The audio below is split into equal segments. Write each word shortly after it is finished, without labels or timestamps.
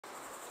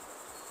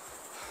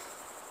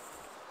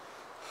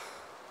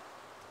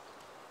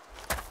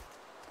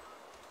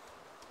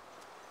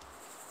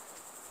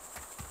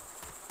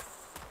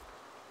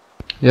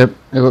Yep,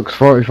 it looks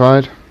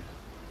fortified.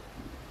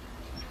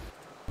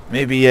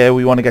 Maybe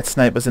we want to get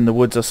snipers in the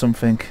woods or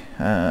something.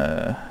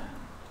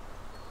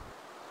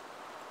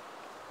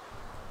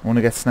 Want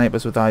to get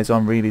snipers with eyes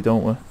on, really,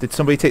 don't we? Did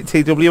somebody take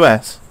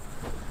TWS?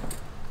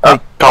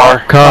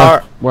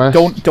 Car.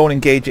 West. Don't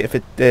engage it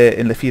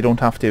if you don't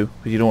have to,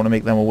 because you don't want to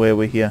make them aware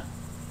we're here.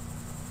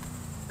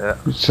 Yeah.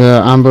 It's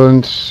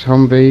ambulance,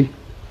 Humvee.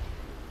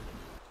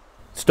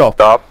 Stop.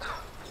 Stopped.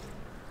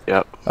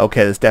 Yep.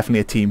 Okay, there's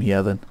definitely a team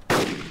here then.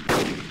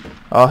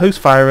 Oh, who's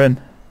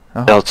firing?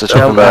 Oh, Delta took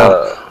him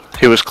out.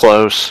 He was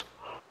close.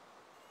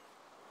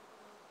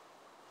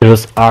 It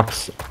was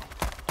Ox.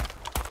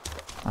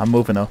 I'm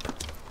moving up,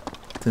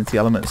 since the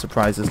element of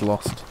surprise is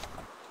lost.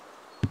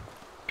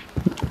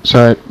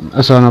 Sorry,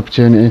 I saw an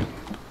opportunity.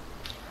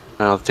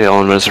 Well, the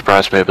element of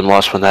surprise may have been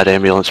lost when that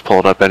ambulance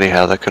pulled up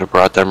anyhow. That could have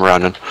brought them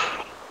running.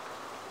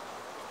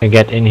 I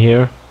get in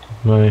here.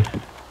 Try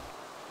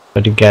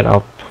to get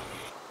up.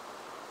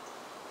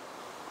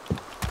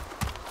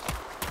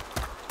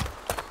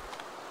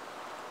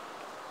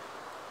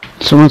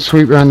 Someone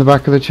sweep around the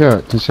back of the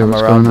church and see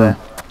what's going on.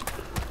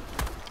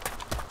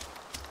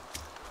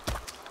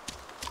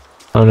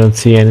 I don't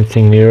see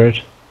anything near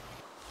it.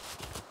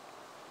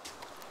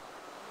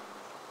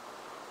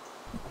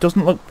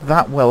 Doesn't look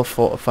that well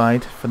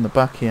fortified from the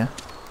back here.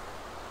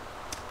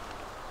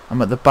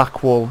 I'm at the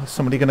back wall. Is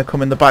somebody going to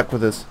come in the back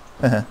with us?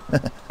 Yeah.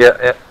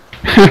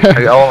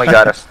 I only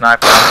got a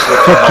sniper.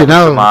 You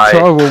know,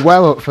 so we're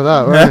well up for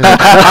that, weren't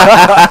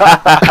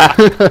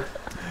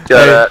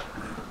we?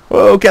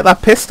 Oh, get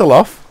that pistol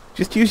off.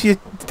 Just use your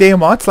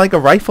DMR. It's like a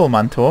rifle,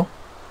 Mantor.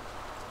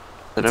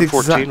 An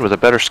M14 with a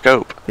better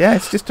scope. Yeah,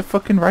 it's just a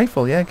fucking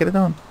rifle. Yeah, get it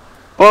on.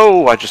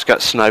 Whoa, I just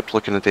got sniped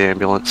looking at the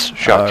ambulance.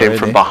 Shot came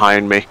from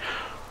behind me.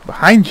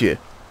 Behind you?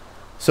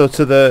 So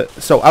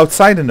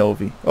outside of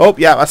Novy. Oh,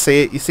 yeah, I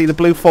see it. You see the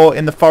blue fort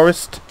in the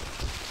forest?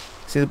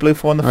 See the blue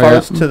fort in the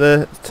forest to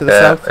the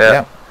south?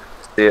 Yeah.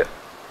 See it.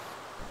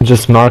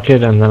 Just mark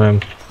it and then I'm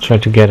trying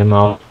to get him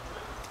out.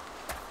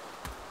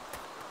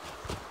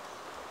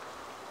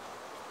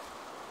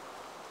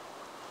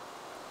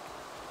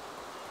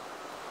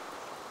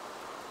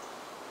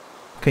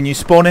 Can you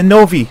spawn in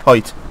Novy,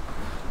 Hoyt?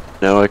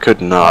 No, I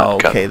could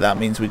not. Okay, that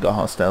means we got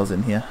hostiles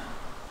in here.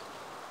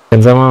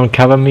 Can someone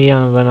cover me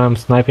when I'm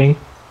sniping?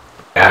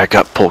 Yeah, I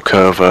got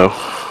Pulkovo.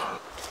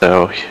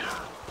 So,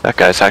 that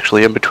guy's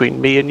actually in between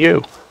me and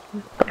you.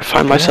 Gotta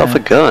find myself a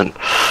gun.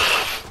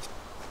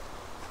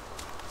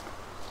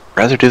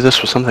 Rather do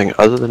this with something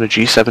other than a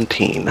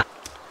G17.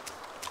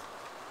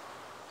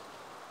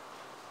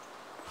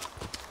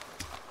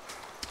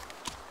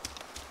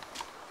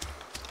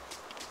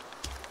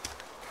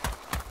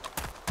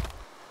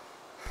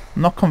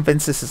 I'm not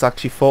convinced this is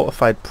actually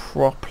fortified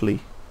properly.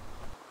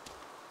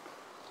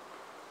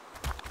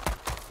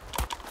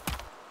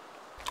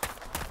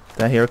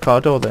 Did I hear a car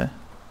door there?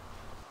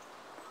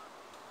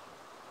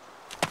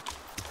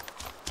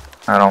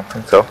 I don't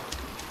think so.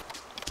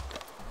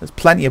 There's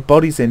plenty of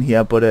bodies in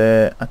here, but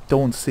I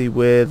don't see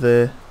where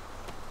the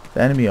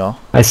enemy are.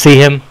 I see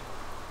him.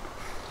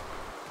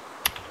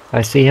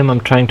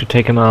 I'm trying to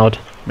take him out.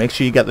 Make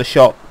sure you get the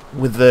shot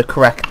with the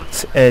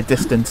correct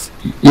distance.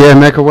 Yeah,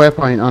 make a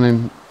waypoint on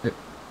him.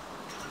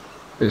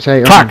 It's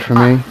 800 for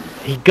me.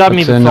 He got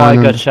me before I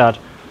got shot.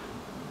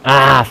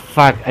 Ah,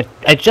 fuck.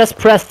 I just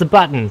pressed the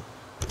button.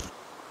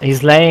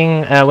 He's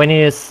laying, when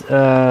he is,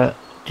 do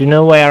you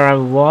know where I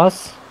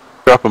was?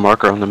 Drop a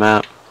marker on the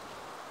map.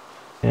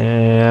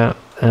 Yeah,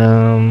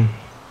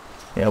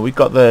 Yeah, we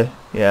got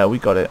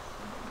it.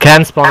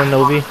 Can spawn a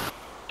Novy?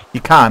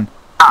 You can?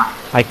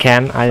 I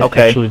can, I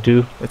actually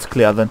do. It's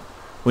clear then.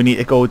 We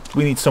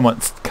need someone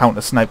to counter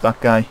snipe that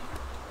guy.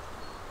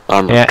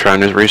 I'm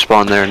trying to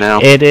respawn there now.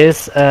 It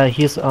is,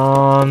 he's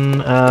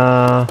on,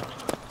 I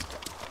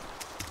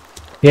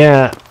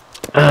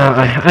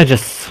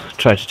just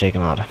tried to take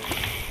him out.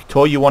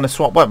 Tor, you want to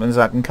swap weapons?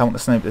 I can counter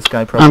snipe this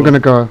guy probably. I'm gonna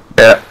go.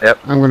 Yeah, yep.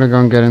 I'm gonna go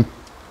and get him.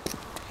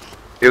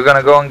 You're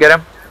gonna go and get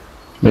him?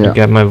 Yeah.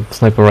 Get my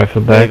sniper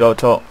rifle back. There you go,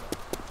 Tor.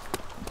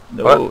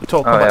 No,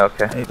 Tor, come back.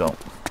 Okay. There you go.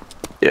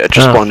 Yeah,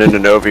 just spawned into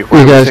Novy. You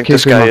Where do you guys think keep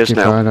this him guy is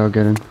now? occupied, I'll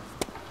get him.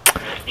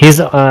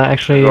 He's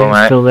actually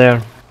still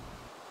there.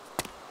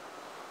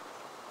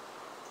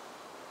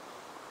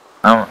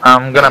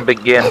 I'm gonna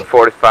begin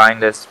fortifying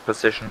this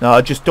position. No,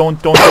 just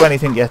don't do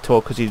anything yet,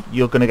 Tor, because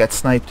you're gonna get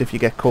sniped if you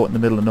get caught in the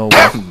middle of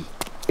nowhere.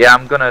 Yeah,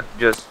 I'm gonna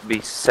just be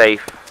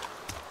safe.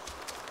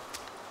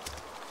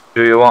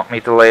 Do you want me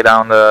to lay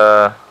down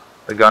the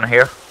gun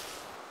here?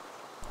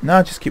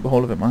 No, just keep a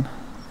hold of it, man.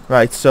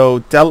 Right, so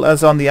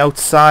Delta's on the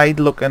outside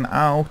looking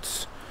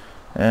out.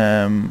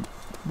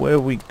 Where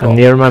we go? I'm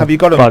near my Have you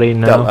got him, body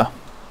now. Delta?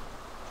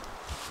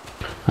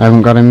 I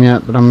haven't got him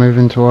yet, but I'm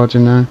moving towards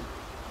him now. Do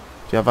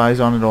you have eyes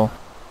on it all?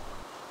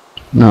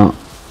 No.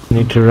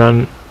 Need to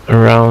run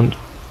around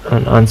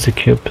an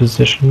unsecure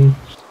position.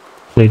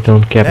 They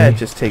don't get me.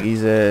 Just take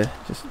his.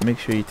 Just make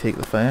sure you take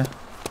the fire.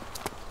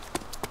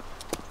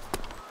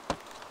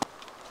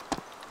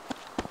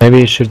 Maybe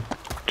he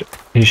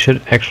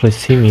should actually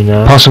see me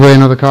now. Possibly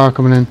another car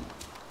coming in.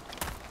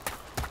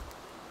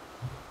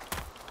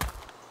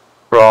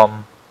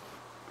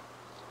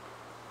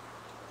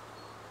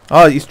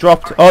 Oh, he's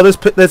dropped. Oh,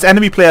 there's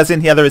enemy players in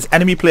here. There is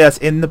enemy players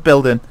in the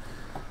building.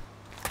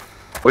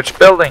 Which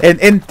building?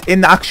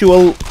 In the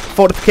actual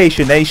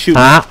fortification. They shoot.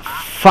 Ah,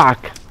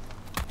 fuck.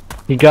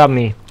 He got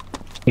me.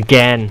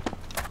 Again.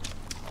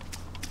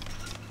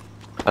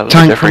 That was a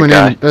Tank different coming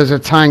guy. in. There's a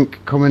tank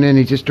coming in.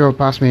 He just drove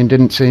past me and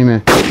didn't see me.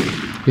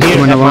 He's Here,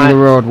 coming at along my- the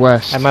road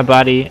west. At my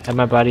body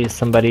is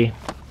somebody.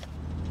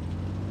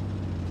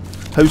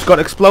 Who's got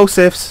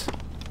explosives?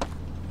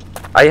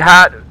 I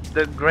had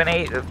the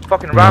grenade,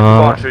 fucking rocket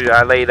launcher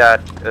I laid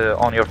that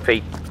on your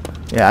feet.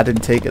 Yeah, I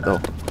didn't take it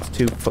though. It's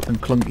too fucking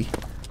clunky.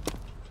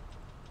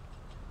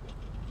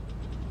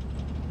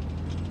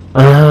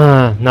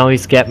 Now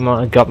he's got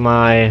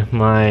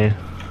my.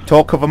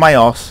 Talk cover my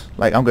arse.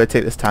 Like I'm gonna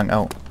take this tank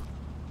out.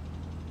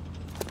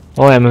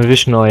 Oh, I'm a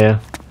vision oil.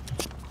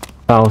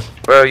 South.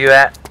 Where are you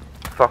at?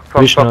 Fuck,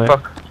 fuck, Vishnu.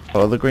 fuck, fuck.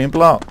 Follow the green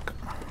block.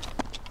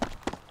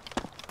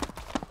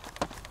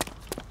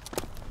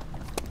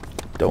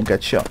 Don't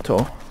get shot,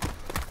 Tor.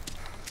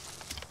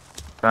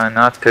 Try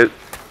not to.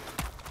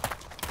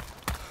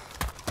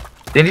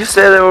 Didn't you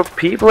say there were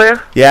people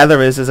here? Yeah,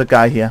 there is. There's a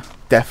guy here.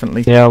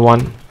 Definitely. Yeah,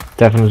 one.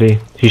 Definitely.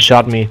 He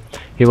shot me.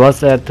 He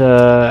was at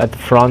the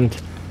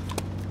front.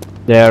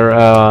 There,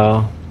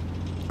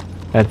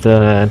 at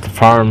the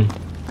farm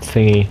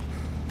thingy.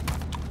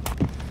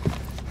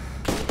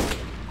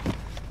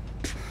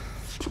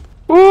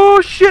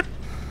 Oh shit!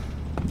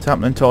 What's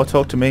happening, Tor?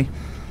 Talk to me.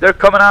 They're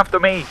coming after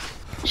me.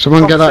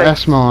 Someone get that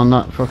Fuck's sake. SMO on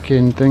that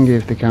fucking thingy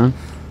if they can.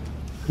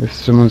 If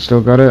someone's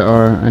still got it,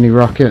 or any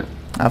rocket.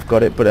 I've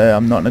got it, but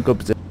I'm not in a good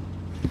position.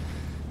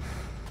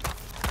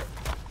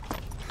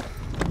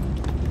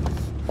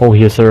 Oh,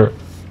 here's a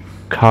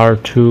car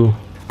too.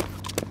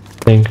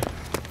 I think.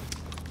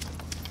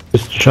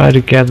 Just try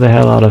to get the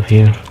hell out of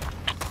here.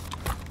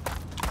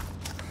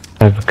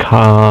 I have a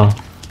car.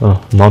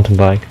 Oh, mountain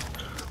bike.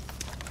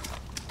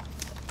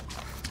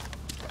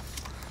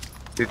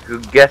 You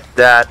could get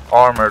that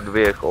armored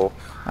vehicle.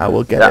 I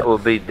will get That it. will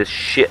be the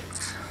shit.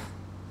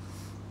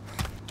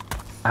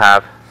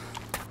 Have.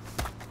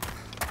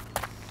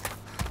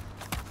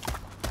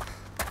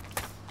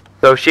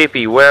 So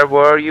Sheepy, where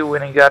were you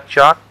when you got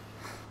shot?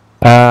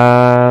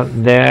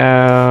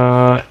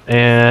 There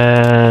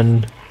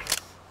in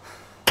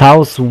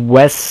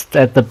southwest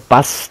at the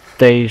bus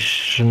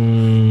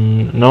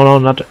station. No,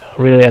 not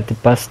really at the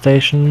bus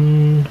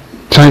station.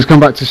 Tank's gone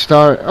back to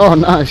start. Oh,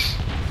 nice.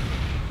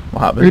 What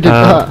Who happened? did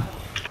that?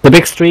 The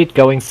big street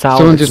going south.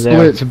 Someone is just there.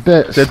 blew it to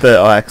bits. Did the?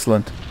 Oh,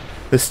 excellent.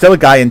 There's still a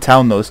guy in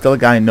town though. There's still a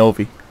guy in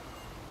Novy.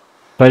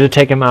 Try to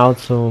take him out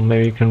so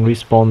maybe you can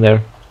respawn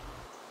there.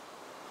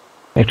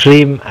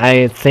 Actually,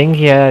 I think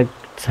he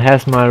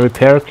has my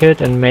repair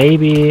kit and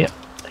maybe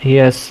he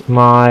has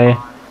my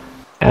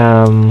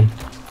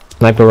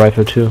sniper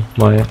rifle too,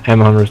 my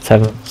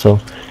M107. So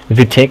if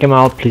you take him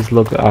out, please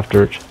look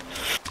after it.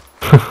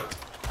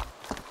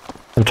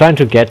 I'm trying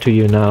to get to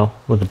you now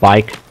with the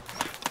bike.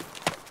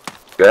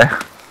 Okay.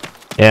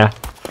 Yeah,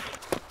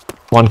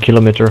 1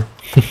 kilometer.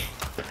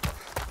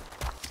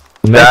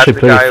 I'm That's actually the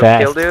pretty guy who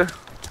fast. killed you?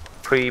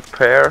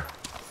 Prepare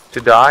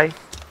to die?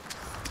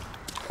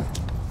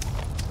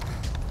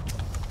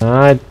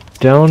 I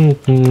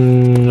don't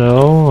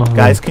know.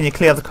 Guys, can you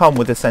clear the comm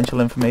with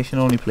essential information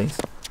only, please?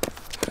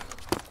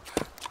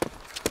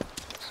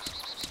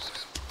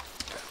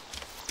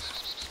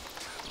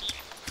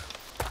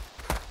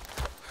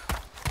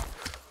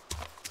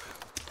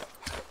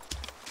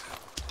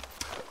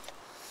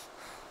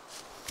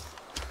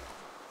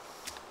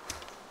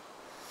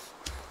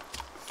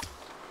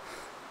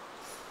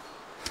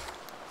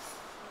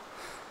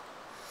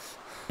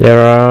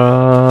 There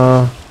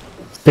are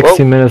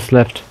 60 minutes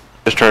left.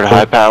 Just heard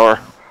high power.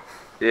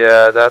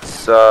 Yeah,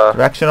 that's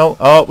Directional.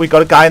 Oh, we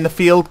got a guy in the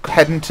field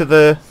heading to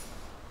the...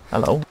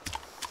 Hello?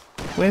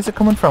 Where's it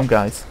coming from,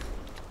 guys?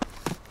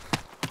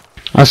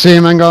 I see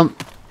him, hang on.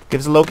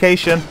 Give us a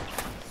location.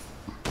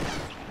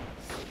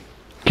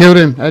 Killed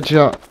him,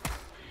 headshot.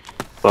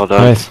 Well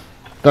done. Nice.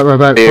 That were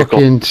about Vehicle.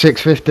 fucking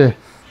 650.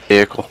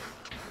 Vehicle.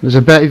 There's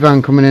a Betty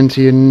van coming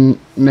into you,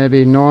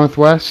 maybe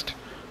northwest.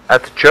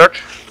 at the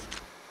church.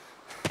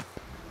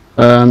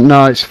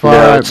 No, it's far No,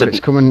 out, it's but a- it's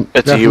coming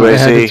it's a definitely UAZ.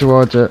 headed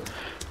towards it.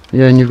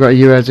 Yeah, and you've got a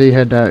UAZ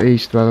head out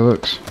east by the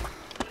looks.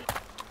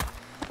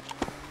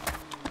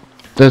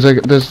 There's a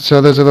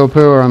little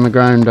pool on the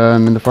ground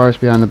in the forest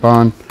behind the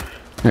barn,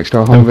 next to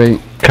our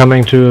Humvee.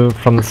 Coming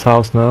from the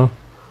south now.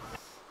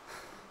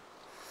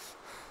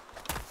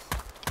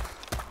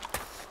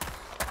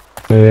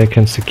 Maybe I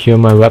can secure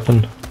my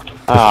weapon.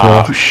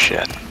 Oh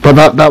shit. But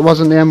that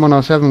wasn't the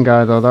M107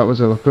 guy though. That was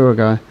a Lapua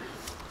guy.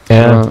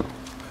 Yeah. So,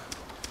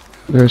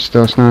 there's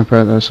still a sniper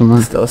out there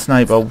somewhere. Still a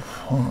sniper.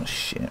 Oh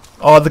shit.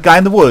 Oh, the guy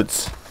in the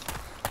woods.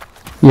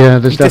 Yeah,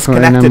 there's He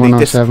definitely an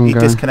disconnected. M107 He guy.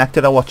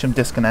 disconnected. I watched him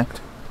disconnect.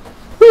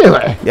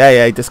 Really?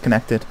 Yeah, he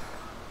disconnected.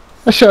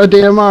 I shot a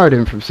DMR'd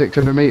him from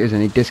 600 metres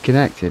and he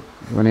disconnected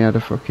when he had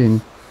a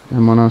fucking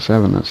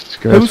M107. That's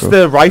disgraceful. Who's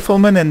the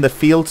rifleman in the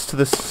fields to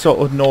the sort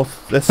of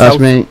north, the That's south?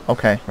 me.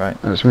 Okay, right.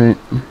 That's me.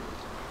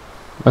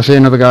 I see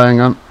another guy, hang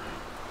on.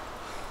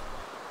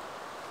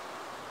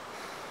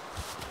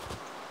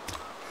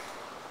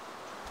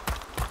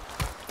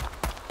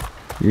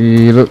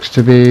 He looks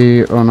to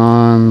be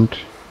unarmed.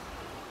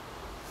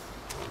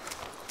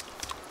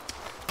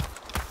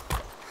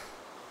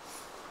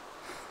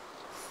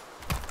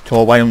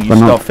 Tor, why don't you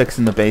start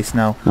fixing the base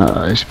now?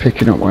 He's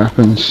picking up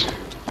weapons.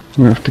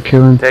 We have to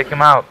kill him. Take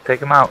him out.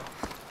 Take him out.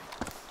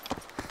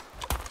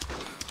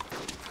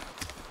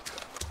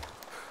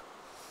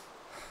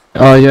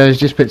 Oh yeah, he's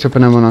just picked up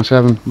an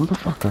M107.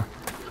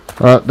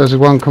 Motherfucker. There's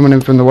one coming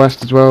in from the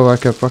west as well,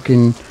 like a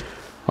fucking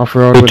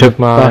off-road with a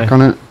back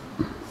on it.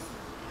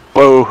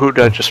 Whoa, who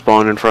did I just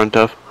spawn in front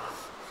of?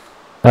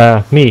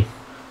 Me.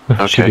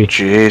 Okay,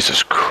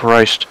 Jesus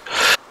Christ.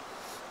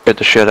 Get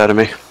the shit out of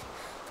me.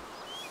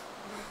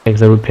 Take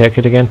the repair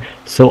kit again.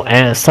 So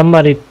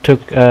somebody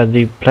took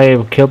the player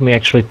who killed me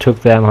actually took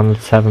the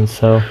M107.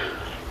 So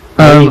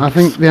I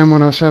think the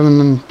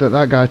M107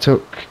 that guy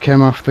took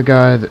came off the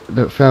guy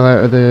that fell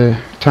out of the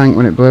tank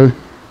when it blew.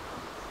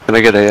 Can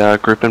I get a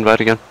group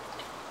invite again?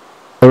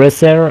 or is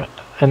there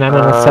an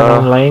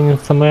M107 laying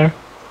somewhere?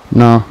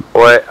 No.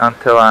 Wait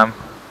until I'm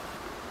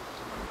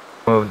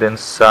moved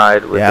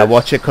inside with yeah, this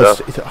watch it, because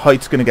stuff.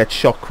 Hoyt's going to get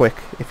shot quick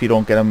if you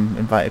don't get him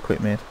invited quick,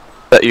 mate.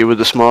 That you with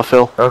the small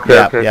fill? Okay,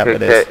 Yeah, okay, yeah, okay,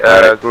 it is.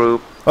 okay.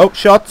 Group Oh,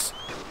 shots!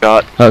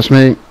 Got. That's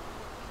me.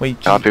 Wait,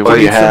 Copy, do what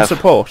do you you need some have?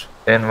 support?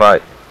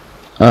 invite.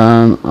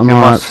 I'm You alright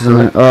must for the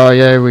minute. Oh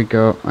yeah, here we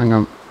go. Hang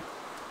on.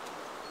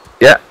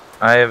 Yeah,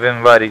 I have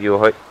invited you,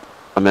 Hoyt.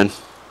 I'm in.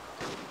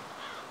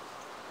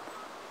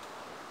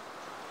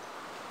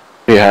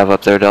 What do you have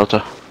up there,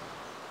 Delta?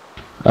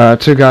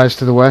 2 guys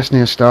to the west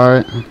near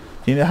Star. Do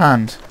you need a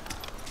hand?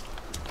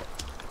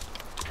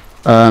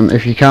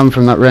 If you can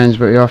from that range,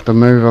 but you have to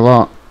move a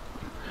lot.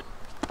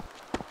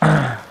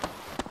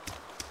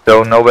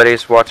 So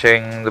nobody's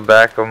watching the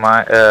back of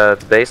my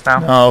base now?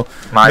 No.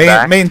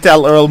 My Me and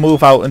Delta will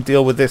move out and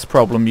deal with this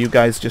problem. You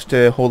guys just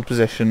hold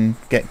position,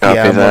 get Copy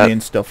gear, that. money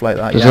and stuff like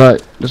that.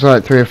 There's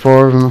like 3 or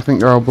 4 of them. I think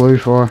they're all blue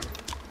 4.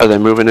 Are they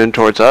moving in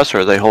towards us, or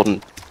are they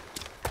holding...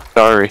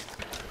 Sorry.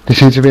 They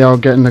seem to be all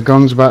getting the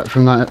guns back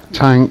from that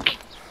tank.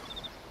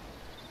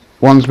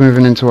 One's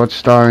moving in towards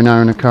Starry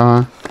now in a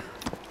car.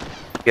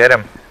 Get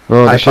him.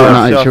 Oh, High they're shooting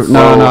power at each shots. other.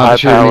 No, Oh, no, high they're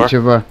shooting power. each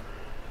other.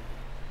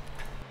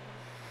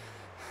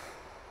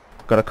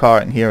 Got a car,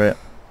 I can hear it.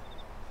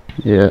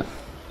 Yeah.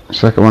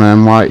 It's like one of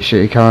them white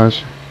shitty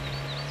cars.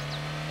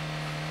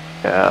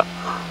 Yeah.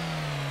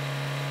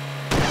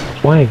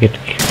 Why I get?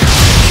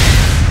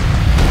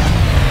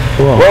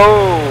 Whoa.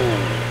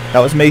 Whoa! That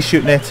was me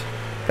shooting it.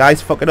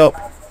 Guys, fuck it up.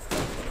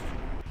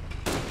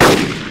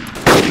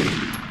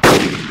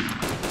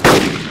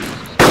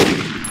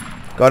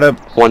 Got him.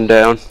 One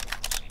down.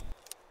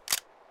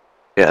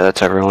 Yeah,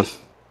 that's everyone.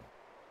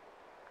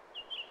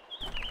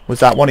 Was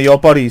that one of your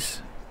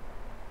bodies?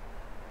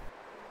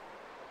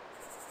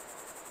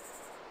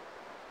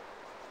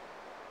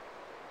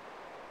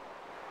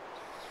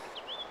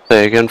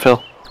 Say again,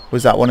 Phil.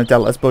 Was that one of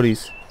Delta's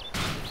buddies?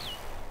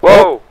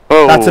 Whoa!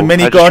 Oh, That's a I just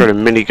minigun. heard a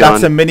minigun.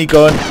 That's a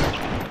minigun.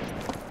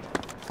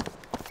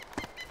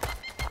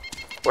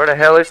 Where the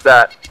hell is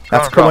that?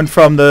 That's coming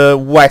from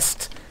the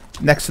west,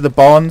 next to the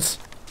barns.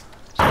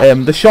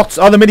 The shots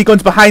are the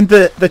minigun's behind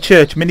the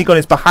church. Minigun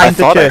is I behind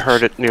the thought church. I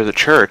heard it near the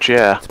church,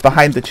 yeah. It's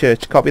behind the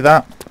church. Copy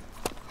that.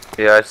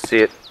 Yeah, I see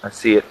it. I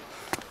see it.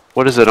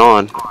 What is it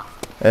on?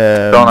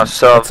 On a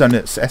sub. It's on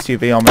its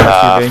SUV, on my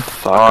SUV.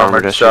 Fuck,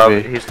 Armored sub.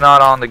 SUV. He's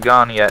not on the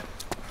gun yet.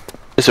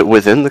 Is it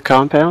within the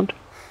compound?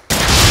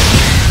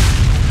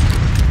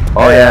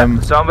 Oh yeah.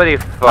 Somebody I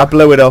fuck.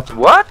 blew it up.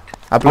 What?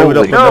 I blew it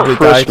up Holy when nobody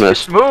died. Christmas.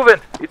 It's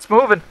moving. It's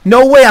moving.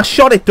 No way, I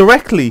shot it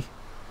directly.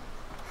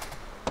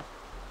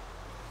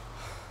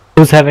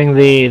 Who's having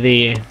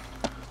the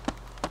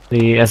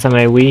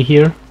SMA we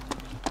here?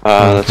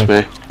 That's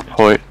me.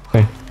 Hoyt.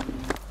 Okay.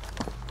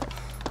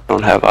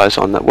 Don't have eyes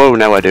on that. Whoa,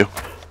 now I do.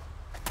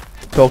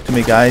 Talk to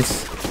me,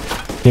 guys.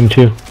 Him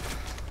too.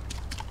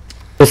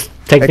 Just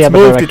take the It's other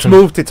moved, direction. it's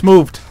moved, it's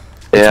moved.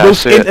 Yeah, I It's moved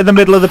see into it. the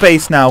middle of the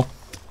base now.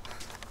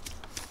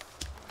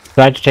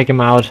 Try to take him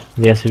out.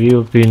 The SUV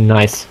would be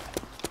nice.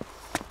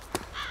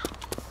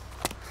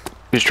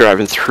 He's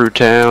driving through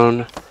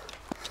town.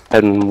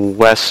 Heading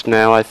west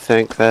now, I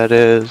think that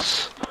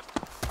is.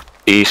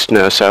 East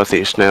now,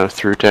 southeast now,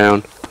 through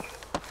town.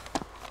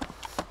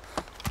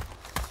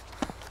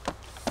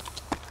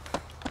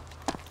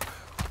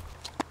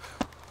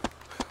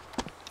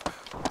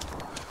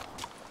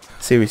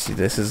 Seriously,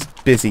 this is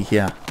busy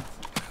here.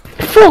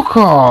 Fuck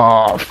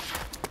off!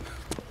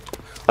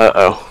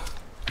 Uh-oh.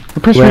 I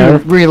pressed Where?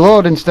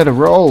 reload instead of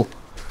roll.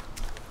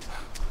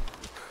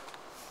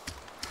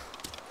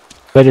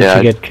 Where did Yeah,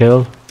 you get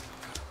killed?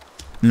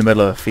 In the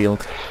middle of the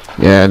field.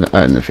 Yeah,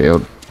 out in the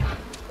field.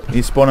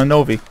 You spawn a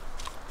Novy?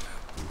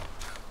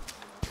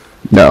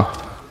 No.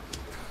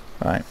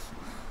 Right.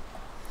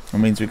 That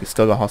means we could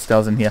still got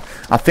hostiles in here.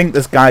 I think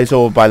there's guys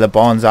over by the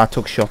barns. I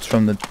took shots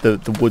from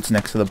the woods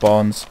next to the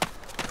barns.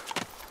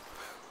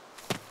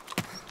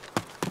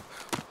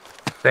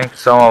 I think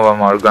some of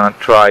them are gonna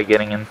try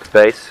getting into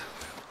base.